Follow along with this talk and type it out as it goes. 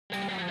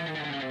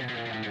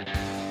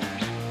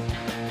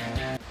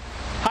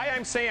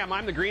I'm Sam.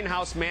 I'm the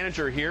greenhouse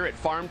manager here at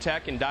Farm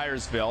Tech in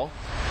Dyersville.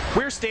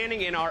 We're standing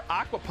in our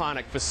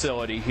aquaponic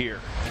facility here.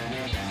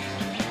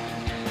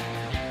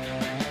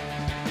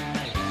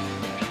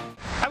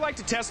 I like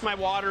to test my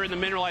water in the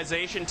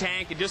mineralization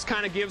tank. It just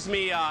kind of gives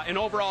me an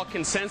overall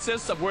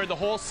consensus of where the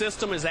whole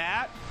system is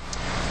at.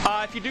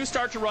 If you do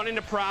start to run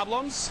into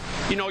problems,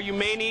 you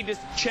may need to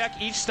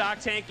check each stock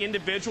tank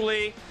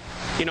individually.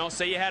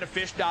 Say you had a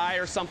fish die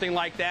or something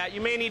like that, you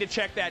may need to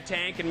check that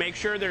tank and make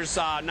sure there's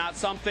not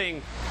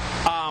something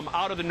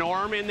out of the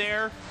norm in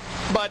there.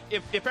 But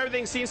if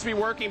everything seems to be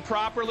working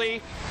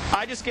properly,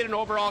 I just get an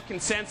overall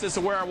consensus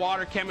of where our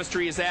water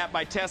chemistry is at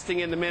by testing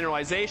in the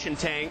mineralization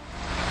tank.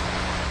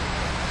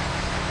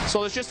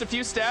 So there's just a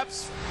few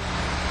steps.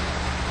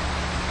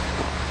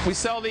 We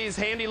sell these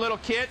handy little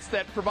kits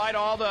that provide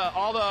all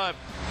the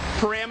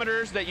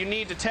parameters that you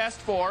need to test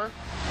for.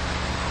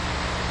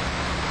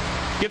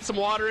 Get some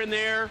water in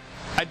there.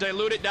 I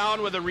dilute it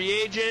down with a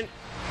reagent.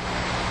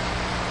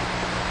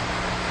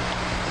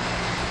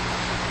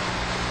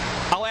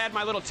 I'll add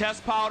my little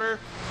test powder,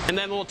 and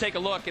then we'll take a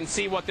look and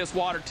see what this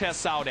water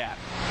tests out at.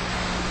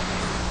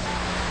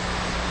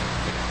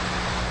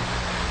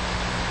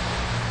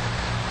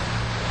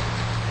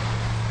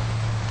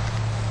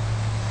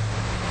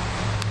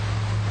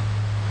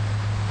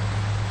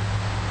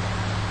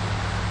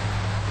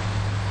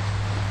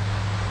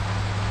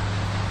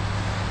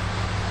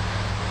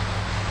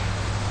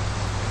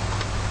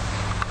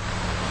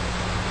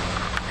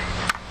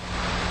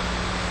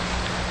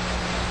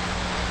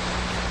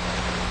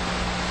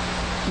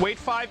 Wait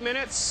 5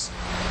 minutes,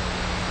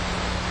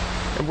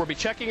 and we'll be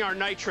checking our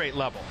nitrate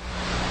level.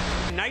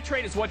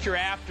 Nitrate is what you're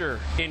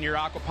after in your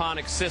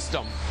aquaponics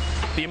system.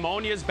 The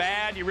ammonia is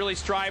bad. You really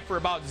strive for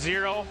about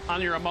 0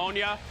 on your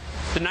ammonia.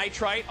 The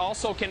nitrite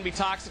also can be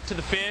toxic to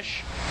the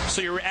fish,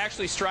 so you're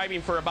actually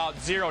striving for about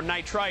 0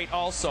 nitrite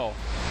also.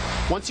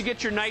 Once you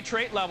get your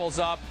nitrate levels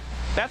up,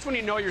 that's when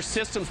you know your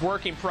system's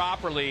working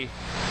properly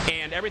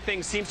and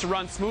everything seems to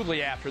run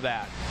smoothly after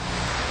that.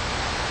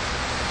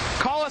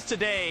 Call us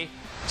today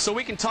so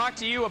we can talk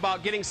to you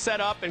about getting set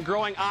up and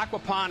growing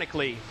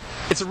aquaponically.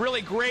 It's a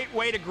really great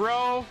way to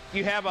grow.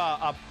 You have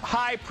a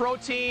high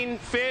protein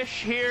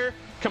fish here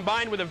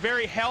combined with a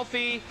very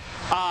healthy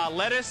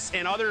lettuce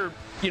and other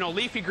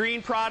leafy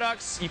green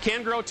products. You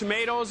can grow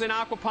tomatoes in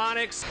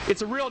aquaponics.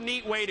 It's a real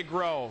neat way to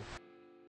grow.